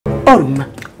Oduma.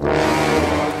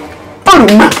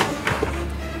 Oduma.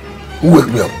 Wake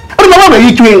me up. Oduma, what were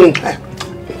you doing?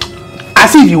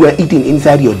 As if you were eating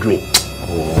inside your dream.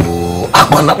 Oh,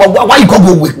 Akpan, why you can't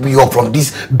go wake me up from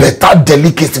this better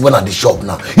delicacy when at the shop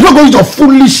now? You don't go into your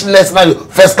foolishness now,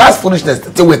 first class foolishness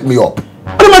to wake me up.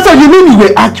 Oduma, so you mean you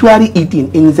were actually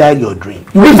eating inside your dream?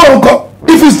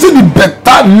 If you see the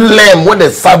better lamb when they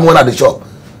serve one at the shop,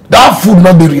 that food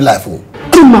not be real life.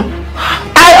 Oduma,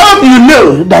 I hope you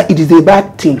know that it is a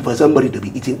bad thing for somebody to be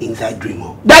eating inside dream.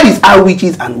 That is how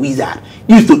witches and wizards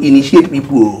used to initiate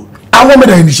people. I want me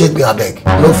to initiate me, I beg.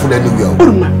 No food anywhere.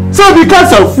 Oduma, so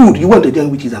because of food, you want to join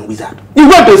witches and wizards? You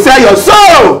want to sell your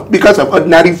soul because of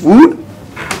ordinary food?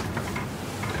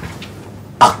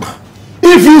 Akpan,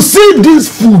 if you see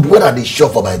this food when at the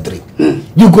shop for my dream,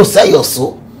 you go sell your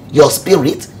soul, your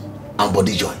spirit, and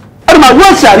body joy. Oduma,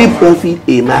 what shall it profit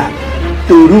a man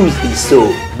to lose his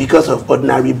soul because of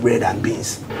ordinary bread and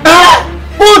beans?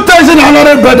 Who tells you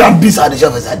another bread and beans at the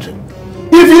shop is a dream?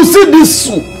 If you see this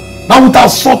soup, now without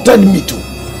salted meat too.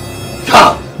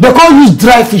 They can't use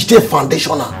dry fish take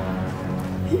foundational.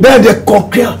 Then they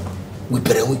cook with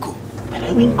periwinkle.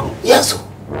 Periwinkle? Yes, sir.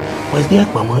 Was there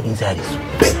Akpan inside this?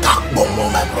 Better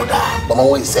Akpan, my brother.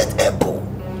 Mama when he said elbow.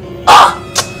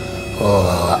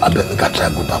 Oh, I bet we can try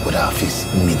go back with our face.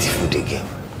 Meaty food again.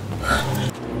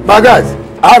 My guys,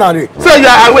 how are you? So you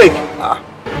are awake?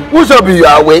 Who should be you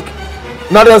are awake?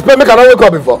 Now they expect me cannot wake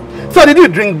up before. So did you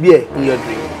drink beer in your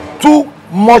dream? 2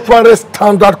 mortuary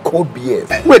standard cold beers.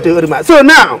 Wait, Oduma. So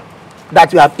now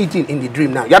that you have eaten in the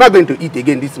dream now, you are not going to eat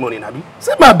again this morning, Abi?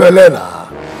 See my belly now.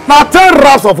 Now 10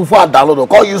 wraps of fufu I download.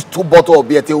 Call use 2 bottles of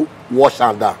beer to wash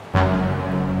and down.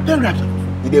 10 wraps?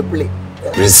 Did they play?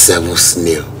 Bring 7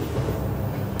 snail.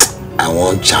 I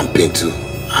want champagne too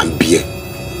and beer.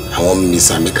 I want Miss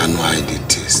Amika know how it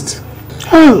taste.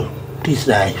 Oh, this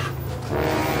life.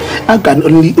 I can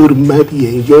only Oduma be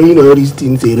enjoying all these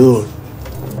things alone.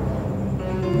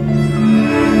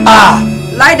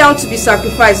 Lie down to be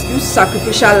sacrificed. Use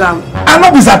sacrificial lamb. I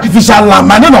not be sacrificial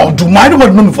lamb. I don't know Oduma. I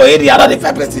don't know me for area. I don't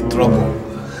have 5% trouble.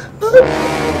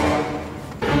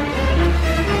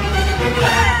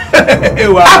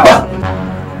 Wow.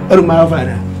 Akpan! Oduma,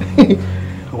 father.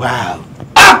 Wow.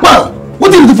 Akpan!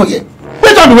 What did you do for you?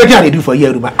 What all the work I do for you,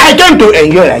 Oduma? I came to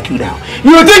enjoy like you now.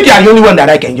 You think you are the only one that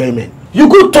like enjoyment? You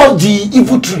could touch the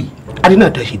evil tree. I did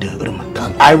not touch it, Oduma.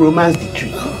 I romanced the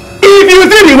tree. If you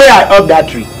see the way I up that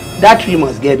tree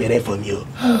must get better from you.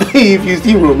 If you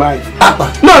see romance.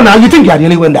 No, now you think you are the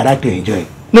only one that like to enjoy.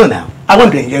 No, now I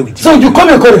want to enjoy with you. So you come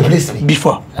and go replace me?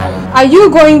 Before. Are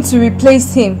you going to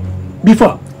replace him?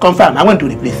 Before. Confirm. I want to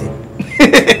replace him.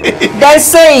 Then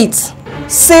say it.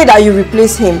 Say that you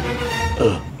replace him.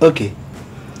 Oh, okay.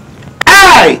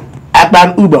 I,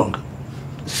 Akpan Ubong,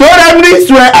 solemnly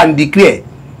swear and declare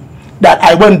that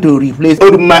I want to replace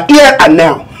Oduma here and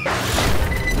now.